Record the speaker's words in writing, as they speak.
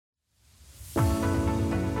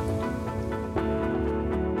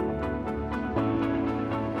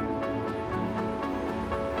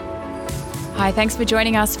Hi, thanks for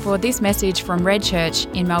joining us for this message from Red Church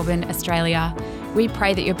in Melbourne, Australia. We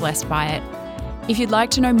pray that you're blessed by it. If you'd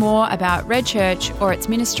like to know more about Red Church or its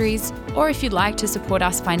ministries, or if you'd like to support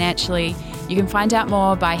us financially, you can find out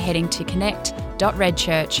more by heading to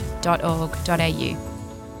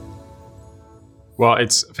connect.redchurch.org.au. Well,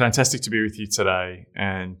 it's fantastic to be with you today,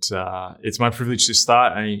 and it's my privilege to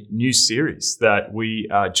start a new series that we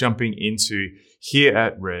are jumping into here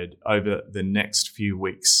at Red over the next few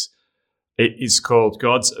weeks. It is called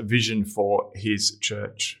God's Vision for His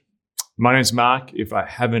Church. My name's Mark, if I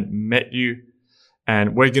haven't met you,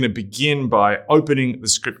 and we're going to begin by opening the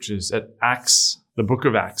scriptures at Acts, the book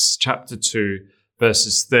of Acts, chapter 2,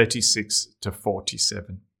 verses 36 to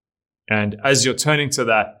 47. And as you're turning to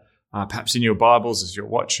that, perhaps in your Bibles, as you're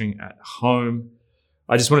watching at home,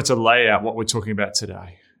 I just wanted to lay out what we're talking about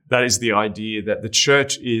today. That is the idea that the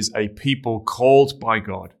church is a people called by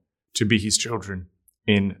God to be His children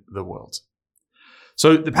in the world.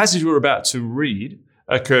 So the passage we're about to read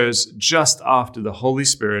occurs just after the Holy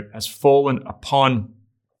Spirit has fallen upon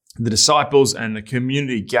the disciples and the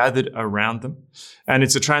community gathered around them. And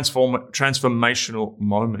it's a transformational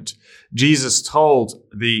moment. Jesus told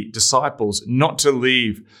the disciples not to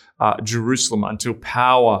leave Jerusalem until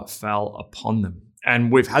power fell upon them.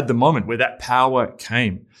 And we've had the moment where that power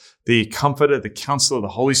came. The Comforter, the Counselor, the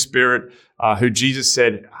Holy Spirit, who Jesus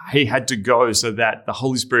said He had to go so that the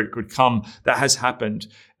Holy Spirit could come. That has happened.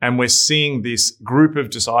 And we're seeing this group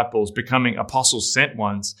of disciples becoming apostles, sent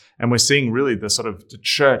ones. And we're seeing really the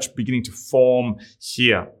church beginning to form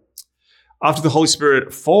here. After the Holy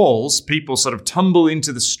Spirit falls, people sort of tumble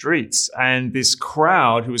into the streets. And this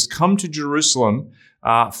crowd who has come to Jerusalem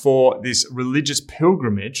for this religious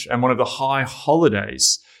pilgrimage and one of the high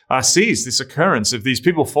holidays sees this occurrence of these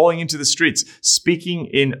people falling into the streets, speaking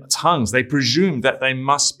in tongues. They presume that they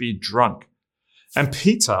must be drunk. And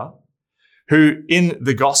Peter, who in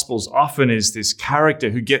the Gospels often is this character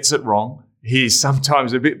who gets it wrong, he's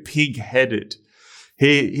sometimes a bit pig-headed.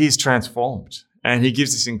 He's transformed, and he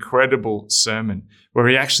gives this incredible sermon where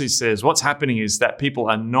he actually says what's happening is that people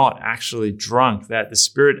are not actually drunk, that the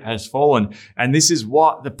Spirit has fallen. And this is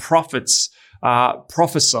what the prophets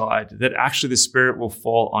prophesied, that actually the Spirit will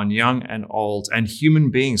fall on young and old, and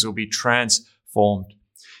human beings will be transformed.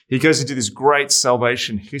 He goes into this great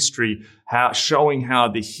salvation history, showing how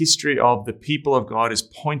the history of the people of God is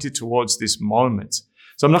pointed towards this moment.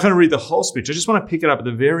 So I'm not going to read the whole speech. I just want to pick it up at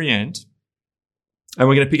the very end, and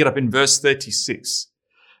we're going to pick it up in verse 36.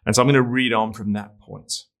 And so I'm going to read on from that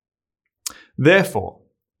point. Therefore,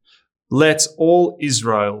 let all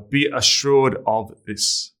Israel be assured of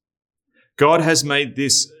this. God has made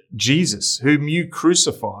this Jesus, whom you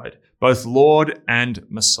crucified, both Lord and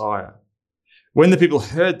Messiah. When the people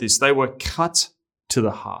heard this, they were cut to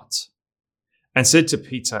the heart and said to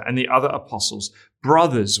Peter and the other apostles,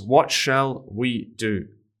 "Brothers, what shall we do?"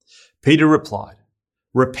 Peter replied,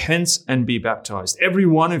 "Repent and be baptized, every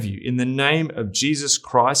one of you, in the name of Jesus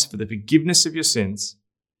Christ for the forgiveness of your sins,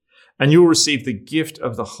 and you will receive the gift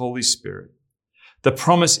of the Holy Spirit. The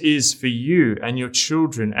promise is for you and your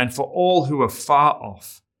children and for all who are far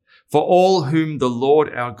off, for all whom the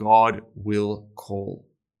Lord our God will call."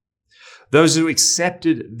 Those who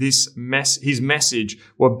accepted his message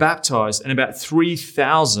were baptized, and about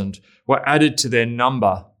 3,000 were added to their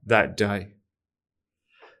number that day.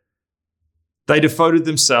 They devoted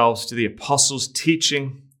themselves to the apostles'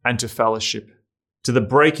 teaching and to fellowship, to the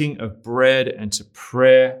breaking of bread and to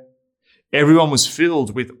prayer. Everyone was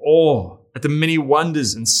filled with awe at the many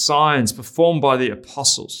wonders and signs performed by the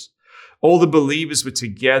apostles. All the believers were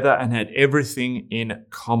together and had everything in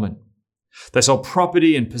common. They sold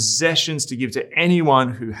property and possessions to give to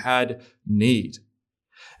anyone who had need.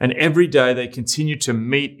 And every day they continued to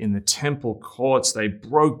meet in the temple courts. They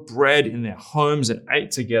broke bread in their homes and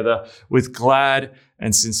ate together with glad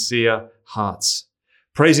and sincere hearts,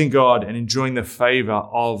 praising God and enjoying the favor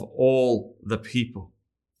of all the people.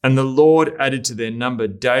 And the Lord added to their number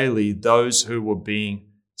daily those who were being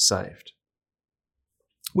saved.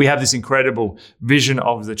 We have this incredible vision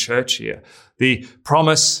of the church here. The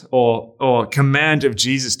promise or command of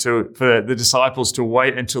Jesus for the disciples to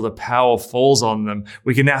wait until the power falls on them.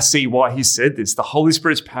 We can now see why he said this. The Holy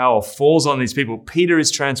Spirit's power falls on these people. Peter is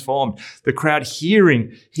transformed. The crowd hear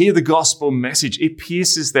the gospel message. It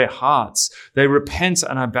pierces their hearts. They repent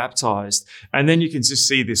and are baptized. And then you can just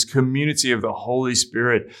see this community of the Holy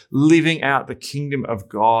Spirit living out the kingdom of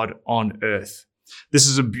God on earth. This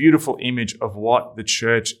is a beautiful image of what the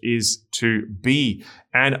church is to be.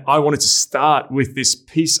 And I wanted to start with this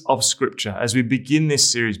piece of scripture as we begin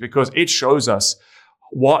this series because it shows us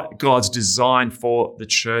what God's design for the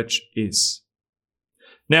church is.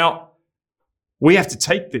 Now, we have to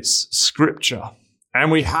take this scripture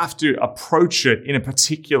and we have to approach it in a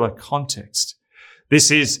particular context. This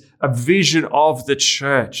is a vision of the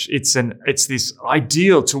church. It's this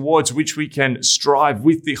ideal towards which we can strive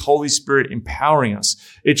with the Holy Spirit empowering us.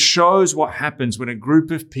 It shows what happens when a group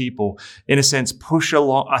of people, in a sense, push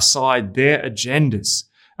aside their agendas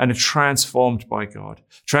and are transformed by God,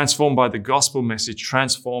 transformed by the gospel message,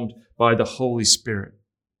 transformed by the Holy Spirit.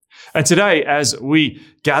 And today, as we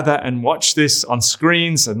gather and watch this on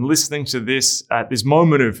screens and listening to this at this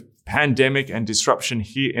moment of pandemic and disruption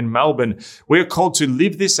here in Melbourne, we are called to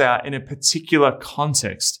live this out in a particular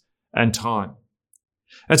context and time.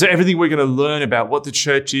 And so everything we're going to learn about what the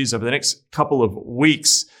church is over the next couple of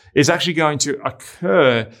weeks is actually going to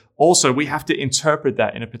occur. Also, we have to interpret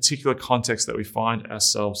that in a particular context that we find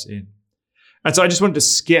ourselves in. And so I just wanted to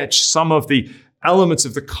sketch some of the elements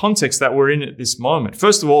of the context that we're in at this moment.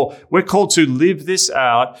 First of all, we're called to live this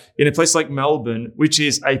out in a place like Melbourne, which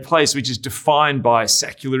is a place which is defined by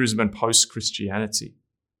secularism and post-Christianity.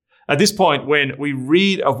 At this point, when we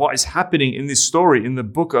read of what is happening in this story in the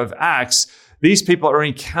book of Acts, these people are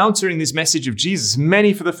encountering this message of Jesus,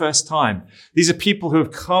 many for the first time. These are people who have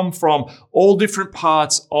come from all different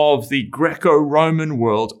parts of the Greco-Roman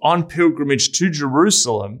world on pilgrimage to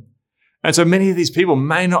Jerusalem. And so many of these people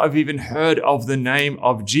may not have even heard of the name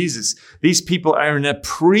of Jesus. These people are in a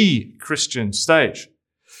pre-Christian stage.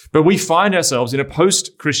 But we find ourselves in a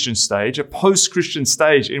post-Christian stage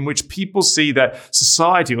in which people see that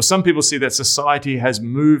society, or some people see that society has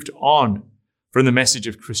moved on from the message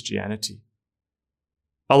of Christianity.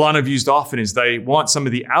 A line I've used often is they want some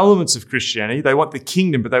of the elements of Christianity. They want the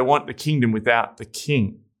kingdom, but they want the kingdom without the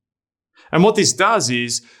king. And what this does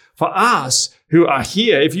is, for us who are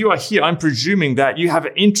here, if you are here, I'm presuming that you have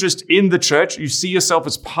an interest in the church. You see yourself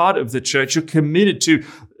as part of the church. You're committed to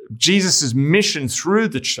Jesus' mission through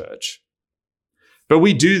the church. But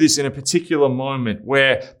we do this in a particular moment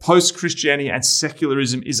where post-Christianity and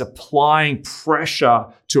secularism is applying pressure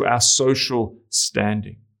to our social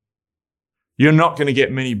standing. You're not going to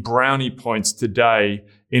get many brownie points today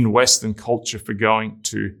in Western culture for going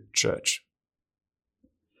to church.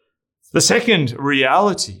 The second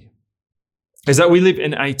reality is that we live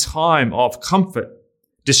in a time of comfort,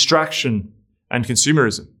 distraction, and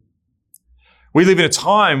consumerism. We live in a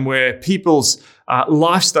time where people's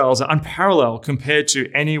lifestyles are unparalleled compared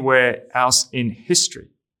to anywhere else in history,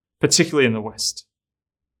 particularly in the West.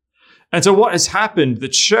 And so what has happened, the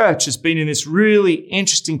church has been in this really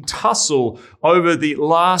interesting tussle over the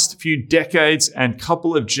last few decades and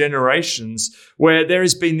couple of generations where there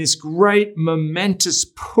has been this great momentous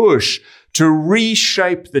push to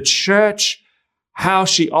reshape the church, how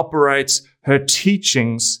she operates, her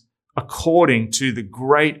teachings according to the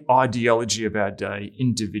great ideology of our day,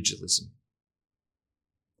 individualism.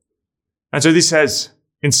 And so this has,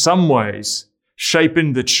 in some ways,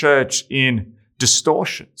 shaped the church in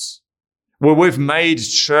distortions, where we've made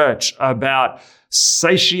church about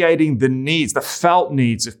satiating the needs, the felt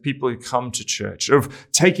needs of people who come to church, of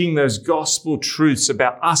taking those gospel truths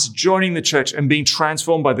about us joining the church and being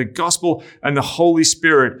transformed by the gospel and the Holy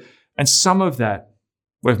Spirit. And some of that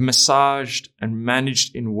we've massaged and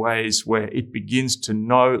managed in ways where it begins to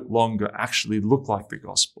no longer actually look like the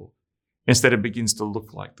gospel. Instead, it begins to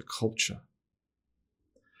look like the culture.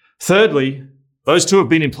 Thirdly, those two have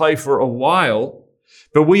been in play for a while,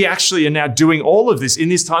 but we actually are now doing all of this in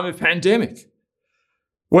this time of pandemic,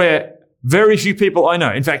 where very few people I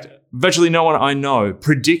know, in fact, virtually no one I know,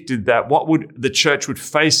 predicted that the church would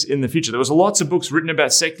face in the future. There was lots of books written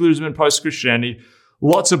about secularism and post-Christianity,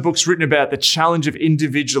 lots of books written about the challenge of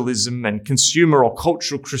individualism and consumer or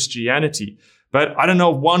cultural Christianity. But I don't know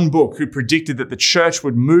one book who predicted that the church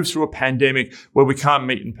would move through a pandemic where we can't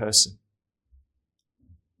meet in person.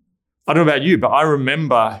 I don't know about you, but I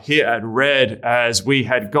remember here at Red, as we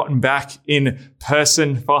had gotten back in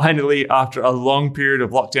person finally after a long period of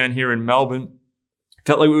lockdown here in Melbourne,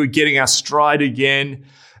 felt like we were getting our stride again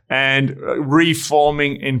and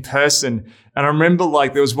reforming in person. And I remember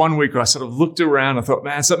there was one week where I sort of looked around and thought,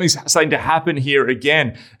 man, something's starting to happen here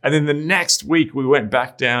again. And then the next week we went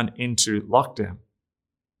back down into lockdown.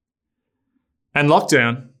 And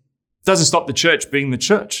lockdown doesn't stop the church being the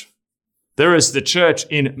church. There is the church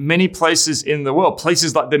in many places in the world,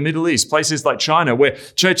 places like the Middle East, places like China, where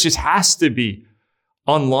church just has to be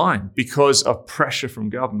online because of pressure from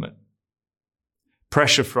government,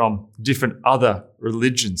 pressure from different other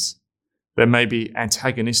religions that may be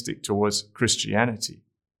antagonistic towards Christianity.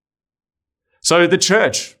 So the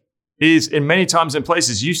church is in many times and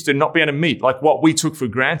places used to not be able to meet, like what we took for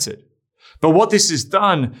granted. But what this has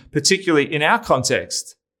done, particularly in our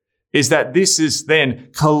context, is that this is then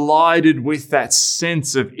collided with that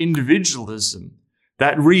sense of individualism,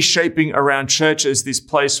 that reshaping around church as this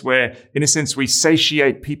place where, in a sense, we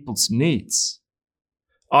satiate people's needs.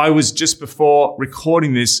 I was just before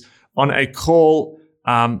recording this on a call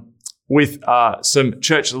with some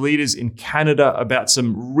church leaders in Canada about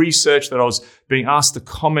some research that I was being asked to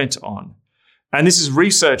comment on. And this is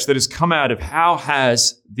research that has come out of how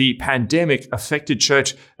has the pandemic affected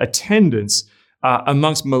church attendance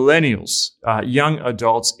amongst millennials, young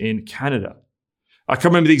adults in Canada. I can't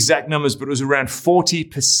remember the exact numbers, but it was around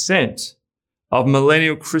 40% of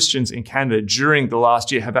millennial Christians in Canada during the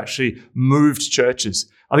last year have actually moved churches.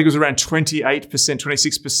 I think it was around 28%,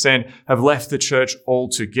 26% have left the church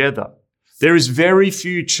altogether. There is very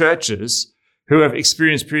few churches who have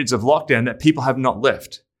experienced periods of lockdown that people have not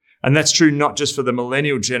left. And that's true not just for the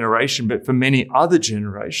millennial generation, but for many other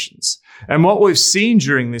generations. And what we've seen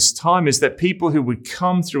during this time is that people who would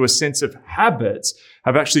come through a sense of habits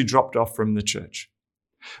have actually dropped off from the church.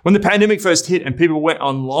 When the pandemic first hit and people went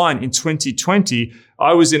online in 2020,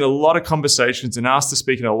 I was in a lot of conversations and asked to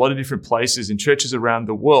speak in a lot of different places in churches around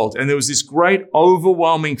the world. And there was this great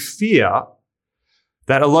overwhelming fear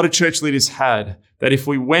that a lot of church leaders had that if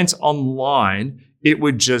we went online, it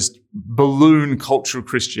would just balloon cultural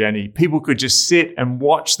Christianity. People could just sit and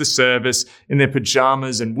watch the service in their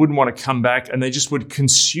pajamas and wouldn't want to come back, and they just would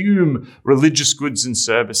consume religious goods and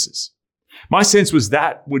services. My sense was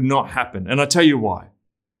that would not happen, and I'll tell you why.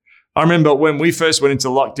 I remember when we first went into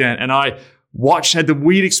lockdown and I had the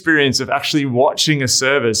weird experience of actually watching a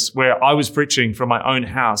service where I was preaching from my own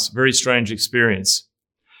house. Very strange experience.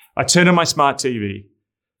 I turned on my smart TV,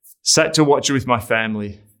 sat to watch it with my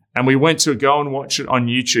family, and we went to go and watch it on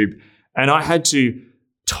YouTube. And I had to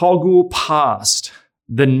toggle past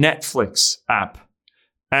the Netflix app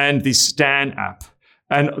and the Stan app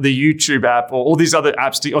and the YouTube app or all these other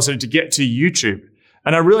apps to get to YouTube.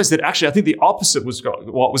 And I realized that actually, I think the opposite was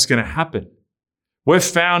what was going to happen. We've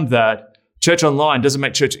found that church online doesn't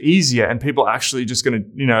make church easier and people are actually just going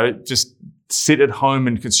to, just sit at home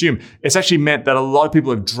and consume. It's actually meant that a lot of people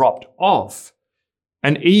have dropped off.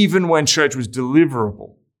 And even when church was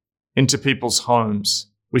deliverable into people's homes,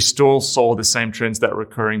 we still saw the same trends that were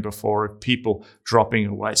occurring before of people dropping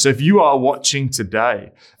away. So if you are watching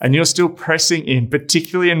today and you're still pressing in,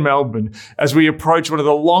 particularly in Melbourne, as we approach one of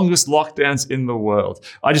the longest lockdowns in the world,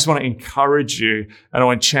 I just want to encourage you and I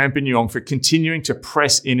want to champion you on for continuing to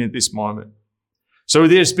press in at this moment. So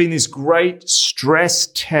there's been this great stress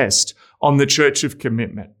test on the church of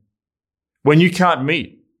commitment. When you can't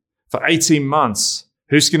meet for 18 months,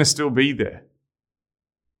 who's going to still be there?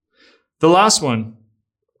 The last one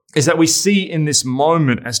is that we see in this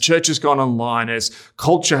moment as church has gone online, as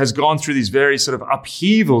culture has gone through these various sort of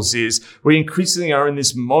upheavals, is we increasingly are in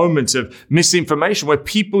this moment of misinformation where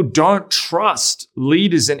people don't trust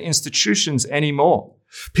leaders and institutions anymore.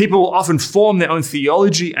 People will often form their own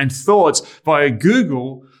theology and thoughts via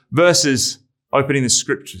Google versus opening the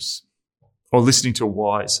scriptures or listening to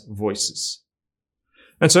wise voices.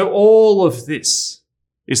 And so all of this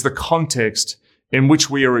is the context in which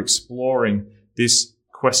we are exploring this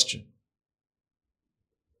question.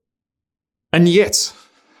 And yet,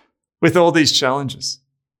 with all these challenges,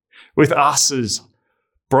 with us as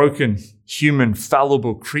broken, human,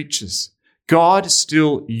 fallible creatures, God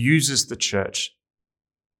still uses the church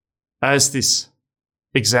as this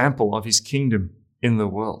example of his kingdom in the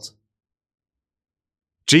world.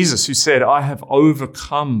 Jesus, who said, "I have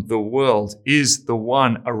overcome the world," is the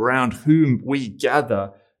one around whom we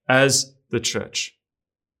gather as the church.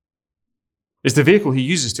 It's the vehicle he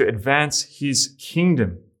uses to advance his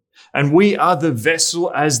kingdom. And we are the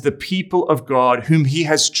vessel as the people of God whom he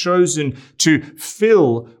has chosen to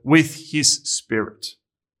fill with his Spirit.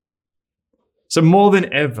 So more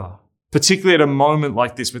than ever, particularly at a moment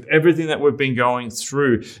like this, with everything that we've been going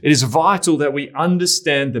through, it is vital that we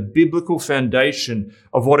understand the biblical foundation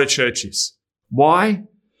of what a church is. Why?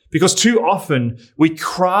 Because too often we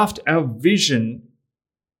craft our vision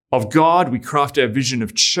of God, we craft our vision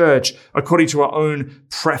of church according to our own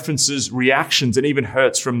preferences, reactions, and even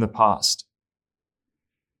hurts from the past.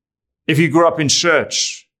 If you grew up in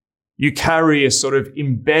church, you carry a sort of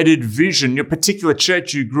embedded vision, your particular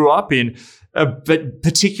church you grew up in, a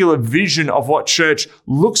particular vision of what church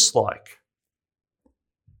looks like.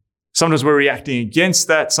 Sometimes we're reacting against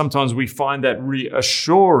that. Sometimes we find that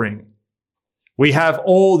reassuring. We have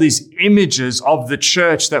all these images of the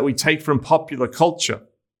church that we take from popular culture.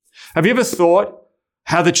 Have you ever thought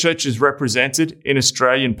how the church is represented in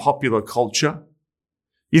Australian popular culture?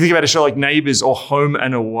 You think about a show like Neighbours or Home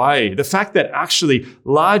and Away. The fact that actually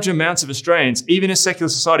large amounts of Australians, even in a secular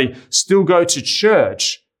society, still go to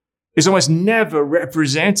church is almost never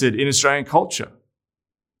represented in Australian culture.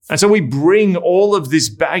 And so we bring all of this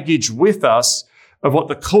baggage with us of what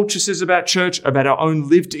the culture says about church, about our own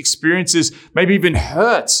lived experiences, maybe even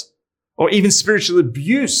hurt or even spiritual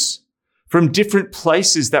abuse from different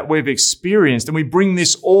places that we've experienced. And we bring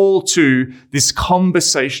this all to this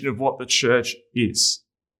conversation of what the church is.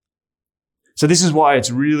 So this is why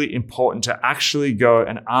it's really important to actually go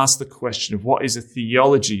and ask the question of what is the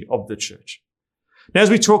theology of the church. Now, as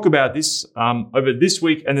we talk about this over this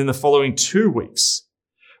week and then the following 2 weeks,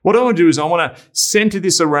 what I want to do is I want to center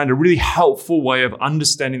this around a really helpful way of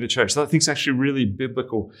understanding the church that I think is actually really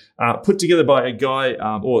biblical, put together by a guy,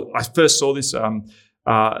 or I first saw this,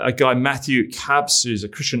 a guy, Matthew Capps, who's a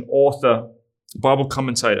Christian author, Bible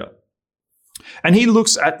commentator. And he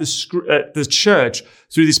looks at the church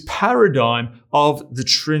through this paradigm of the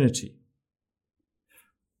Trinity.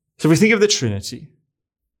 So if we think of the Trinity,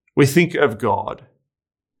 we think of God.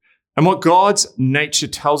 And what God's nature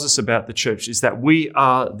tells us about the church is that we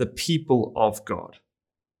are the people of God.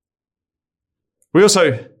 We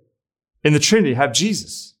also, in the Trinity, have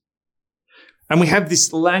Jesus. And we have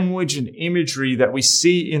this language and imagery that we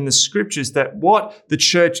see in the scriptures that what the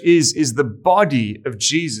church is the body of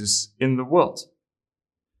Jesus in the world.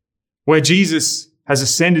 Where Jesus has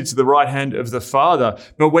ascended to the right hand of the Father,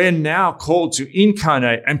 but we're now called to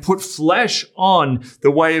incarnate and put flesh on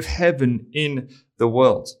the way of heaven in the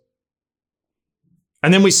world.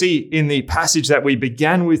 And then we see in the passage that we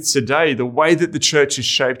began with today, the way that the church is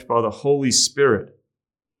shaped by the Holy Spirit.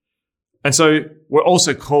 And so we're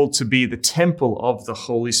also called to be the temple of the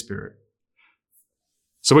Holy Spirit.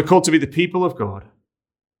 So we're called to be the people of God.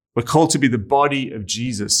 We're called to be the body of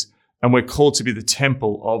Jesus, and we're called to be the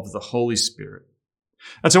temple of the Holy Spirit.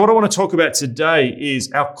 And so what I want to talk about today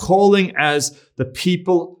is our calling as the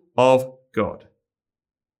people of God.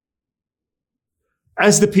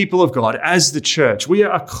 As the people of God, as the church, we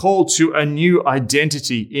are called to a new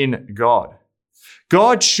identity in God.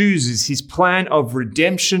 God chooses his plan of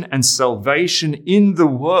redemption and salvation in the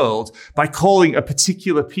world by calling a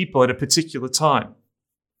particular people at a particular time.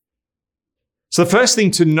 So the first thing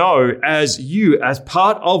to know as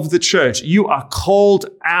part of the church, you are called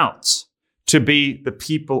out to be the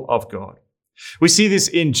people of God. We see this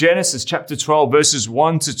in Genesis chapter 12, verses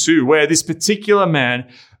 1 to 2, where this particular man,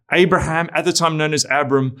 Abraham, at the time known as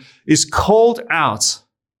Abram, is called out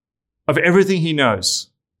of everything he knows.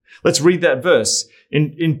 Let's read that verse.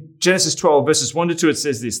 In Genesis 12, verses 1 to 2, it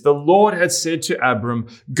says this: "The Lord had said to Abram,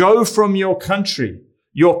 'Go from your country,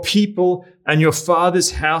 your people, and your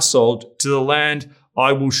father's household to the land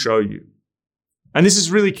I will show you.'" And this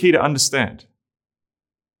is really key to understand.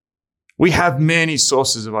 We have many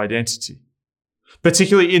sources of identity,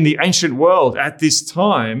 particularly in the ancient world at this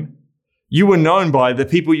time. You were known by the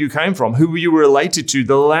people you came from, who you were related to,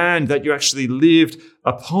 the land that you actually lived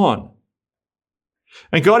upon.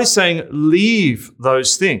 And God is saying, leave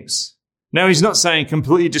those things. Now, he's not saying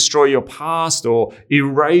completely destroy your past or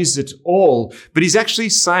erase it all, but he's actually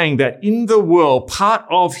saying that in the world, part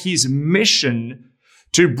of his mission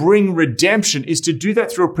to bring redemption is to do that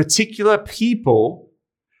through a particular people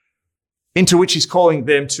into which he's calling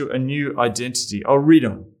them to a new identity. I'll read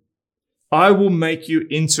on. "I will make you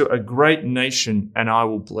into a great nation and I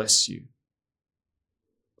will bless you."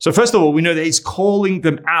 So first of all, we know that he's calling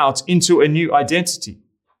them out into a new identity.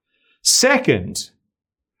 Second,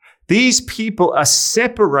 these people are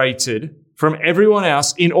separated from everyone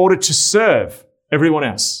else in order to serve everyone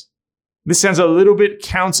else. This sounds a little bit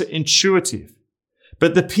counterintuitive,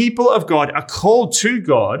 but the people of God are called to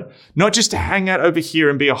God, not just to hang out over here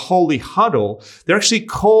and be a holy huddle. They're actually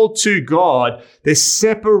called to God. They're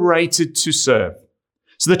separated to serve.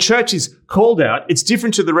 So the church is called out. It's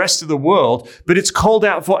different to the rest of the world, but it's called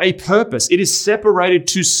out for a purpose. It is separated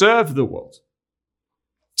to serve the world.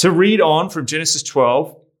 To read on from Genesis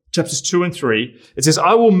 12, chapters 2 and 3, it says,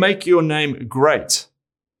 "I will make your name great."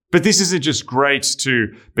 But this isn't just great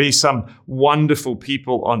to be some wonderful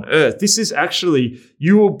people on earth. This is actually,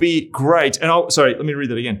 you will be great. And let me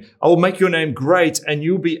read that again. "I will make your name great and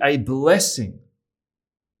you'll be a blessing.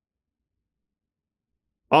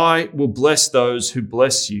 I will bless those who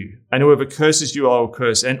bless you, and whoever curses you, I will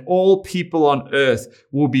curse, and all people on earth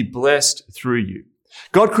will be blessed through you."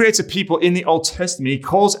 God creates a people in the Old Testament. He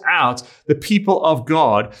calls out the people of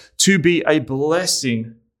God to be a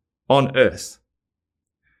blessing on earth.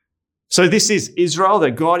 So this is Israel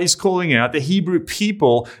that God is calling out, the Hebrew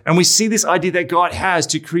people, and we see this idea that God has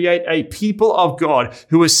to create a people of God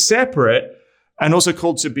who are separate and also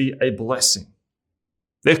called to be a blessing.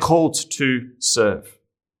 They're called to serve.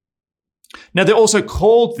 Now, they're also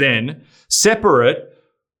called then, separate,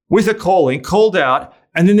 with a calling, called out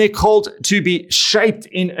And then they're called to be shaped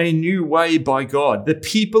in a new way by God. The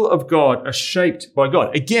people of God are shaped by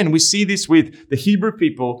God. Again, we see this with the Hebrew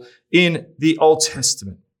people in the Old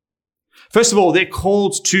Testament. First of all, they're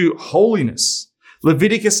called to holiness.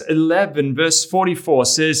 Leviticus 11 verse 44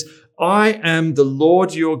 says, I am the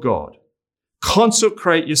Lord your God.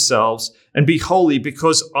 Consecrate yourselves and be holy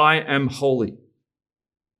because I am holy.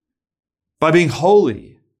 By being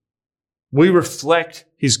holy, we reflect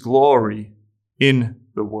his glory in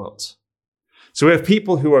the world. So we have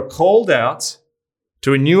people who are called out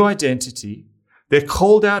to a new identity. They're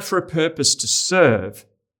called out for a purpose to serve.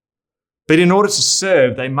 But in order to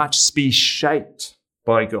serve, they must be shaped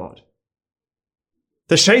by God.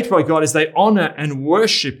 They're shaped by God as they honor and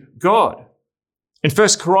worship God. In 1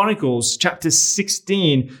 Chronicles chapter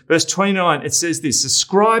 16, verse 29, it says this,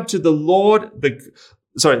 Ascribe to the Lord the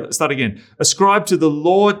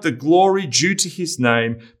glory due to his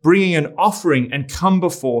name, bringing an offering and come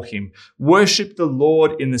before him. Worship the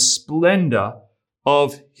Lord in the splendor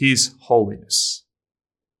of his holiness.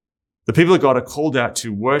 The people of God are called out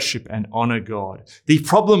to worship and honor God. The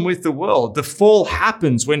problem with the world, the fall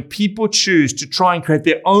happens when people choose to try and create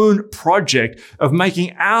their own project of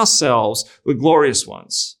making ourselves the glorious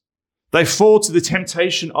ones. They fall to the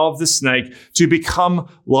temptation of the snake to become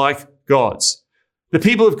like gods. The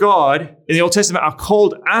people of God in the Old Testament are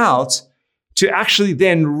called out to actually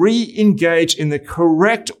then re-engage in the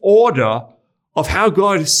correct order of how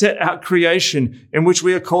God set out creation, in which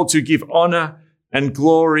we are called to give honor and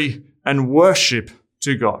glory and worship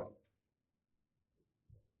to God.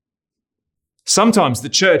 Sometimes the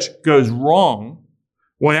church goes wrong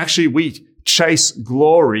when actually we chase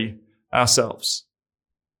glory ourselves.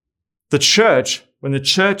 The church, when the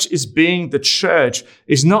church is being the church,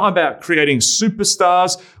 is not about creating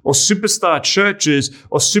superstars or superstar churches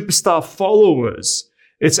or superstar followers.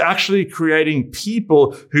 It's actually creating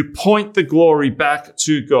people who point the glory back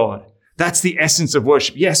to God. That's the essence of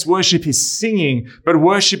worship. Yes, worship is singing, but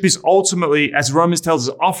worship is ultimately, as Romans tells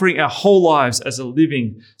us, offering our whole lives as a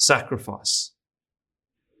living sacrifice.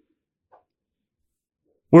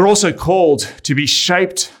 We're also called to be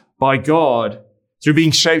shaped by God through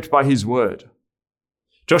being shaped by his word.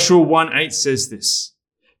 Joshua 1:8 says this,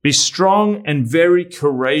 Be strong and very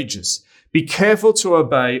courageous. Be careful to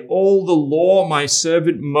obey all the law my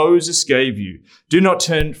servant Moses gave you. Do not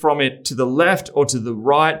turn from it to the left or to the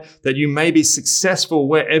right, that you may be successful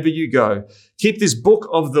wherever you go. Keep this book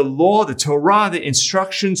of the law, the Torah, the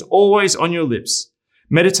instructions, always on your lips.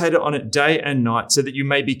 Meditate on it day and night, so that you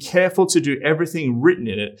may be careful to do everything written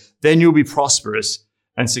in it. Then you'll be prosperous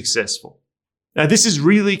and successful. Now, this is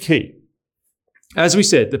really key. As we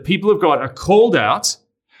said, the people of God are called out,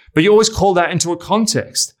 but you're always called out into a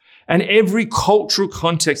context. And every cultural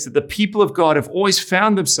context that the people of God have always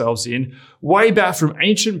found themselves in, way back from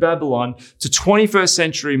ancient Babylon to 21st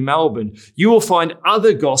century Melbourne, you will find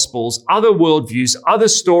other gospels, other worldviews, other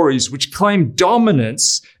stories which claim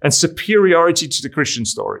dominance and superiority to the Christian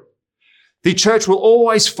story. The church will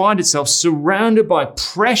always find itself surrounded by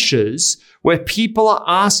pressures where people are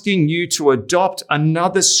asking you to adopt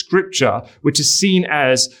another scripture which is seen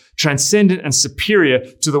as transcendent and superior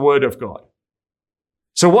to the word of God.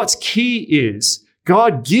 So what's key is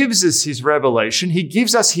God gives us his revelation. He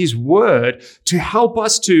gives us his word to help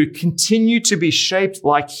us to continue to be shaped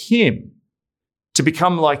like him, to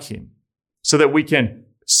become like him, so that we can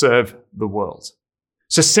serve the world.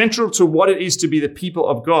 So central to what it is to be the people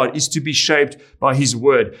of God is to be shaped by his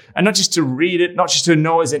word, and not just to read it, not just to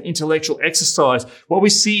know as an intellectual exercise. What we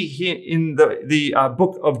see here in the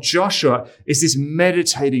book of Joshua is this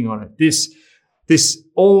meditating on it, this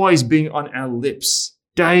always being on our lips,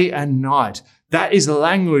 day and night. That is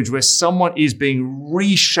language where someone is being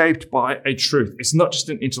reshaped by a truth. It's not just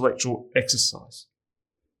an intellectual exercise.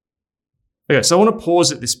 Okay, so I want to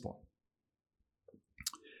pause at this point.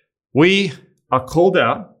 We are called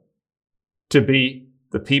out to be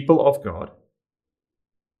the people of God.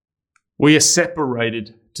 We are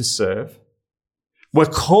separated to serve. We're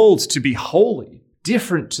called to be holy,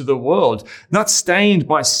 different to the world, not stained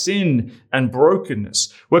by sin and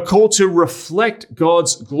brokenness. We're called to reflect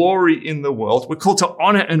God's glory in the world. We're called to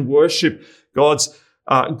honor and worship God's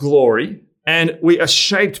glory, and we are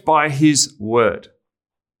shaped by his word.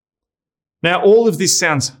 Now, all of this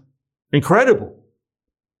sounds incredible.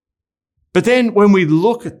 But then when we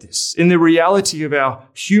look at this in the reality of our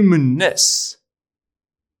humanness,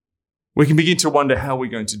 we can begin to wonder how we're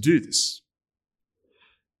going to do this.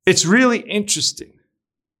 It's really interesting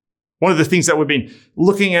One of the things that we've been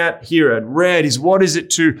looking at here at Red is what is it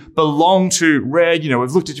to belong to Red?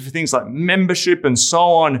 We've looked at different things like membership and so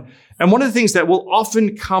on. And one of the things that will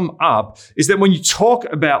often come up is that when you talk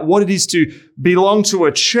about what it is to belong to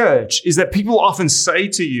a church, is that people often say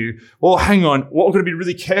to you, well, hang on, what we're going to be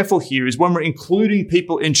really careful here is when we're including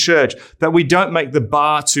people in church, that we don't make the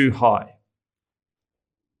bar too high.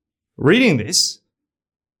 Reading this,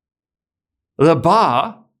 the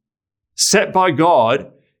bar set by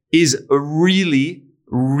God is really,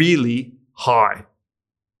 really high.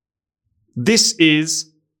 This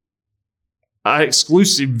is an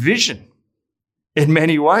exclusive vision in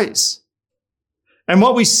many ways. And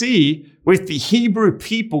what we see with the Hebrew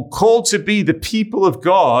people called to be the people of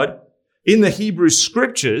God in the Hebrew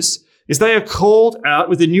scriptures is they are called out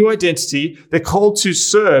with a new identity. They're called to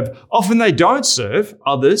serve. Often they don't serve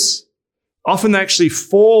others. Often they actually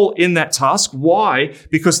fall in that task. Why?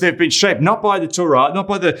 Because they've been shaped not by the Torah, not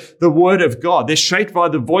by the word of God. They're shaped by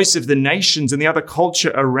the voice of the nations and the other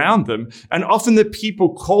culture around them. And often the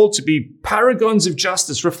people called to be paragons of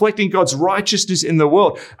justice, reflecting God's righteousness in the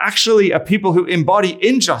world, actually are people who embody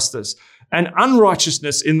injustice and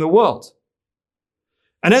unrighteousness in the world.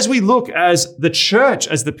 And as we look as the church,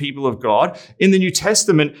 as the people of God in the New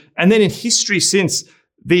Testament, and then in history since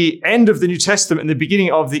the end of the New Testament and the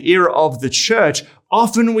beginning of the era of the church,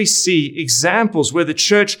 often we see examples where the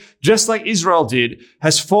church, just like Israel did,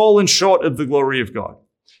 has fallen short of the glory of God,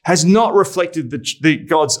 has not reflected the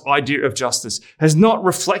God's idea of justice, has not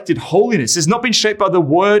reflected holiness, has not been shaped by the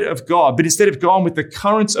word of God, but instead have gone with the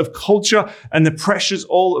currents of culture and the pressures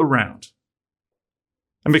all around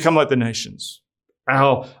and become like the nations,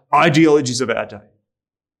 our ideologies of our day.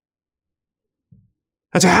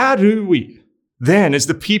 And so how do we then, as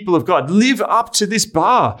the people of God, live up to this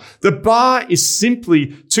bar? The bar is simply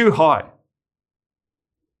too high.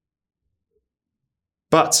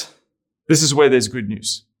 But this is where there's good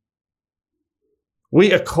news.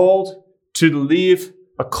 We are called to live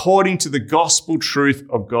according to the gospel truth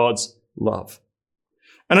of God's love.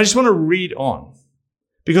 And I just want to read on,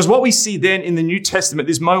 because what we see then in the New Testament,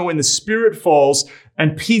 this moment when the Spirit falls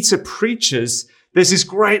and Peter preaches, there's this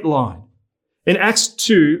great line. In Acts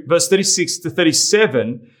 2, verse 36 to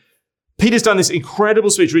 37, Peter's done this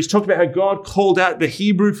incredible speech where he's talked about how God called out the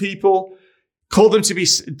Hebrew people, called them to be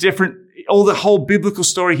different, all the whole biblical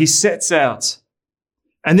story he sets out.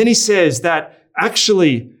 And then he says that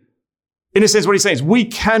actually, in a sense, what he's saying is we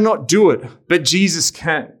cannot do it, but Jesus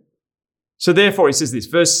can. So therefore, he says this,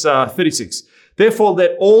 verse 36, therefore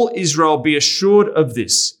let all Israel be assured of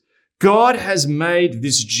this. God has made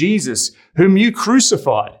this Jesus, whom you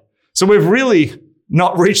crucified. So we've really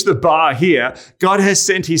not reached the bar here. God has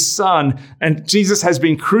sent his son, and Jesus has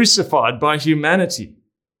been crucified by humanity,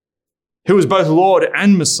 who was both Lord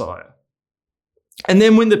and Messiah. And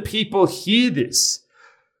then when the people hear this,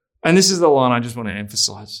 and this is the line I just want to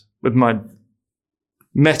emphasize with my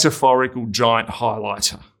metaphorical giant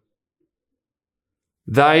highlighter,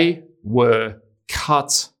 they were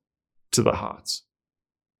cut to the heart.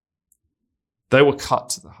 They were cut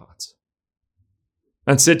to the heart.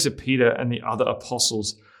 And said to Peter and the other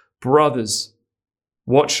apostles, brothers,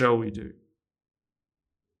 what shall we do?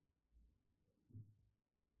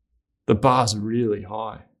 The bar's really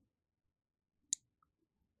high.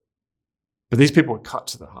 But these people were cut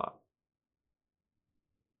to the heart.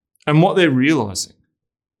 And what they're realizing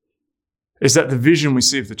is that the vision we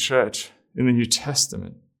see of the church in the New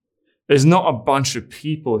Testament is not a bunch of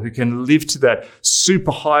people who can live to that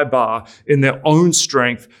super high bar in their own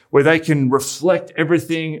strength, where they can reflect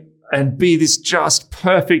everything and be this just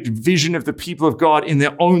perfect vision of the people of God in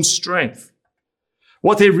their own strength.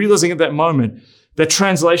 What they're realizing at that moment, the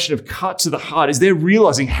translation of cut to the heart, is they're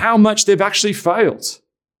realizing how much they've actually failed.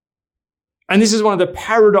 And this is one of the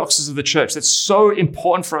paradoxes of the church that's so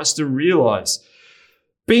important for us to realize.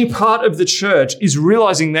 Being part of the church is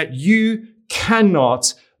realizing that you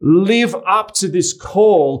cannot live up to this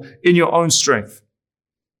call in your own strength.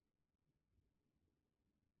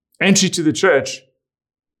 Entry to the church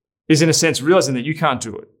is, in a sense, realizing that you can't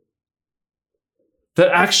do it. That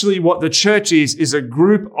actually what the church is a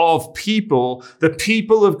group of people, the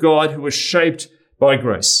people of God who are shaped by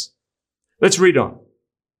grace. Let's read on.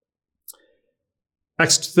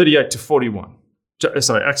 Acts 38 to 41.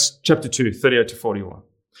 Acts chapter 2, 38 to 41.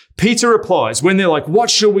 Peter replies, when they're like, what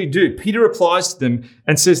shall we do? Peter replies to them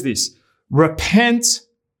and says this, repent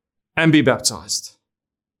and be baptized,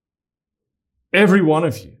 every one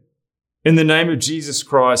of you, in the name of Jesus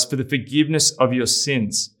Christ for the forgiveness of your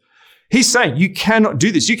sins. He's saying you cannot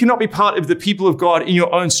do this. You cannot be part of the people of God in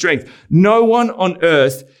your own strength. No one on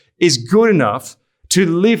earth is good enough to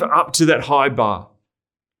live up to that high bar.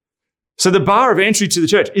 So the bar of entry to the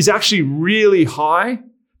church is actually really high,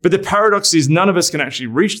 but the paradox is none of us can actually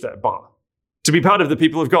reach that bar to be part of the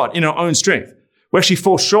people of God in our own strength. We actually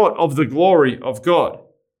fall short of the glory of God.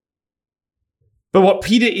 But what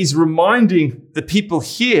Peter is reminding the people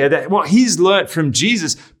here, that what he's learnt from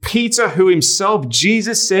Jesus, Peter, who himself,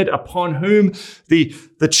 Jesus said, upon whom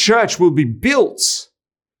the church will be built,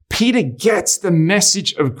 Peter gets the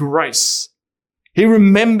message of grace. He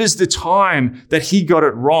remembers the time that he got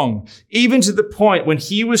it wrong, even to the point when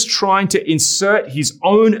he was trying to insert his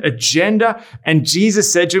own agenda, and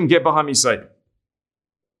Jesus said to him, "Get behind me, Satan."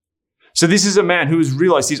 So this is a man who has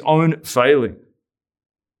realized his own failing.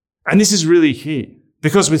 And this is really key,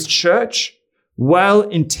 because with church,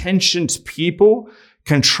 well-intentioned people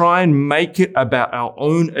can try and make it about our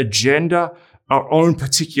own agenda, our own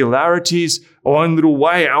particularities, our own little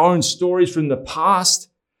way, our own stories from the past.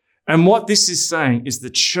 And what this is saying is the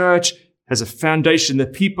church has a foundation. The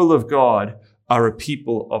people of God are a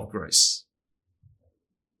people of grace.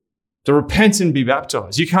 To repent and be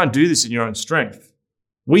baptized. You can't do this in your own strength.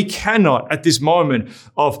 We cannot, at this moment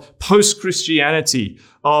of post-Christianity,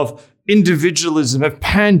 of individualism, of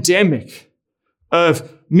pandemic,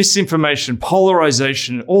 of misinformation,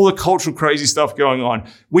 polarization, all the cultural crazy stuff going on,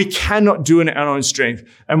 we cannot do it in our own strength.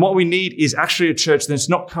 And what we need is actually a church that's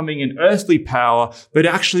not coming in earthly power, but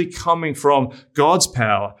actually coming from God's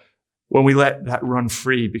power. When we let that run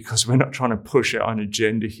free, because we're not trying to push our own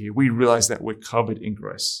agenda here, we realize that we're covered in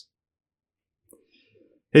grace.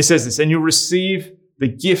 He says this, and you'll receive the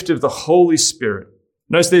gift of the Holy Spirit.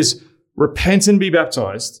 Notice there's repent and be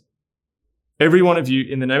baptized, every one of you,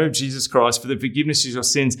 in the name of Jesus Christ for the forgiveness of your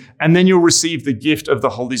sins, and then you'll receive the gift of the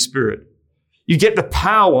Holy Spirit. You get the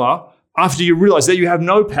power after you realize that you have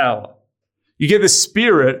no power. You get the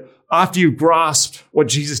Spirit after you grasped what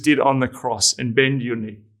Jesus did on the cross and bend your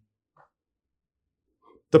knee.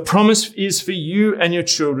 The promise is for you and your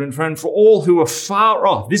children, and for all who are far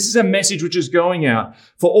off. This is a message which is going out.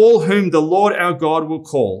 For all whom the Lord our God will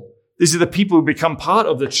call. These are the people who become part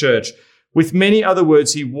of the church. With many other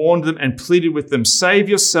words, he warned them and pleaded with them, save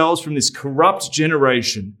yourselves from this corrupt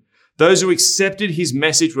generation. Those who accepted his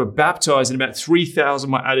message were baptized, and about 3,000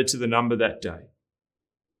 were added to the number that day.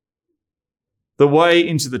 The way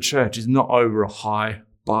into the church is not over a high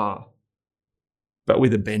bar, but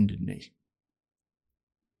with a bended knee.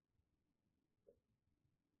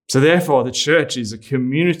 So therefore, the church is a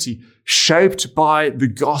community shaped by the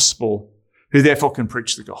gospel, who therefore can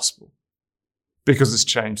preach the gospel because it's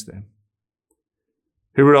changed them.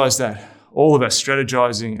 Who realize that all of our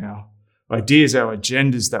strategizing, our ideas, our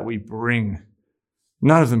agendas that we bring,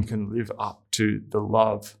 none of them can live up to the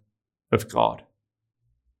love of God,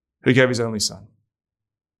 who gave his only Son,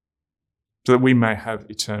 so that we may have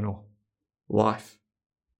eternal life.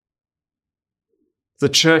 The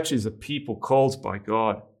church is a people called by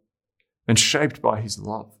God and shaped by his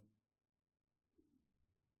love.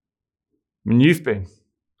 And you've been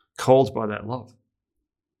called by that love.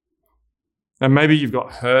 And maybe you've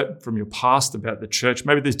got hurt from your past about the church.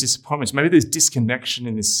 Maybe there's disappointments. Maybe there's disconnection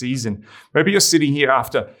in this season. Maybe you're sitting here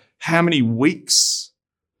after how many weeks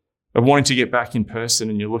of wanting to get back in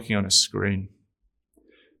person and you're looking on a screen.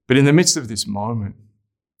 But in the midst of this moment,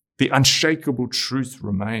 the unshakable truth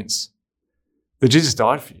remains that Jesus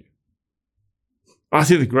died for you. I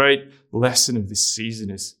think the great lesson of this season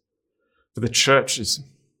is for the church is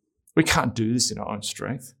we can't do this in our own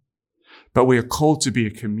strength, but we are called to be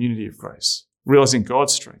a community of grace, realizing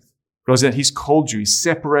God's strength, realizing that he's called you, he's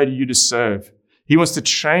separated you to serve. He wants to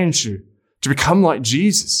change you to become like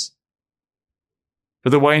Jesus.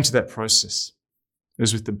 But the way into that process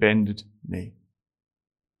is with the bended knee.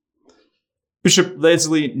 Bishop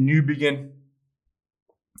Leslie Newbigin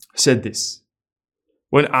said this.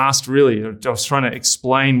 When asked, really, I was trying to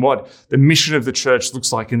explain what the mission of the church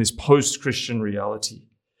looks like in this post-Christian reality.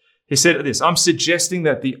 He said this, I'm suggesting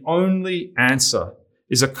that the only answer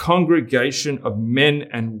is a congregation of men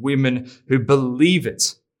and women who believe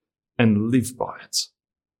it and live by it.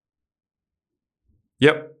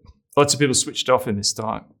 Yep, lots of people switched off in this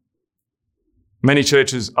time. Many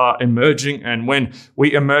churches are emerging, and when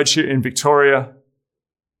we emerge here in Victoria,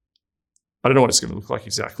 I don't know what it's going to look like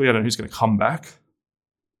exactly. I don't know who's going to come back.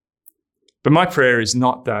 But my prayer is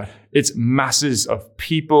not that it's masses of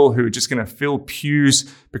people who are just going to fill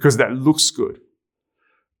pews because that looks good.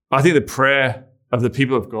 I think the prayer of the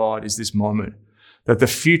people of God is this moment, that the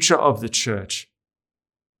future of the church,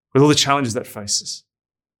 with all the challenges that faces,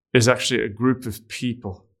 is actually a group of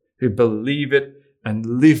people who believe it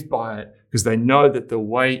and live by it because they know that the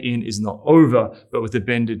way in is not over, but with a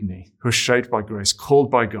bended knee, who are shaped by grace, called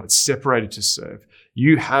by God, separated to serve.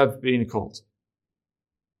 You have been called.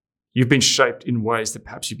 You've been shaped in ways that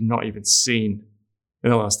perhaps you've not even seen in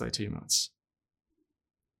the last 18 months.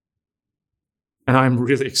 And I'm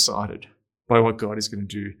really excited by what God is going to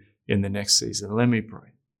do in the next season. Let me pray.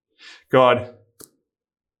 God,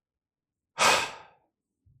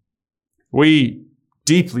 we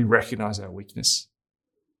deeply recognize our weakness.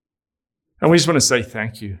 And we just want to say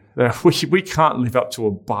thank you that we can't live up to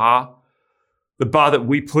the bar that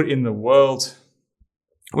we put in the world.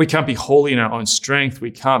 We can't be holy in our own strength. We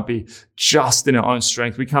can't be just in our own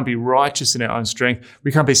strength. We can't be righteous in our own strength.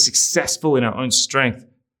 We can't be successful in our own strength.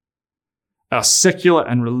 Our secular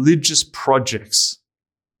and religious projects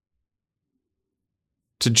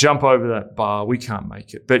to jump over that bar, we can't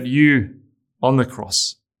make it. But you, on the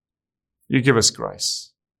cross, you give us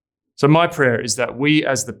grace. So my prayer is that we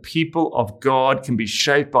as the people of God can be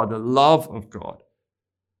shaped by the love of God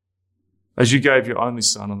as you gave your only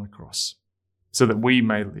Son on the cross so that we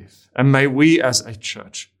may live. And may we as a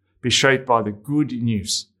church be shaped by the good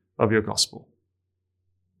news of your gospel,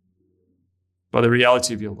 by the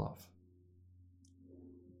reality of your love.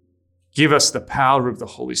 Give us the power of the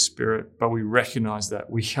Holy Spirit, but we recognize that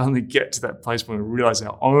we only get to that place when we realize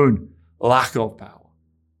our own lack of power.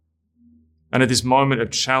 And at this moment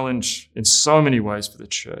of challenge in so many ways for the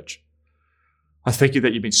church, I thank you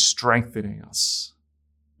that you've been strengthening us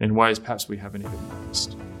in ways perhaps we haven't even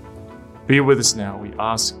noticed. Be with us now, we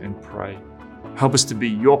ask and pray. Help us to be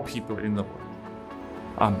your people in the world.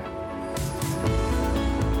 Amen.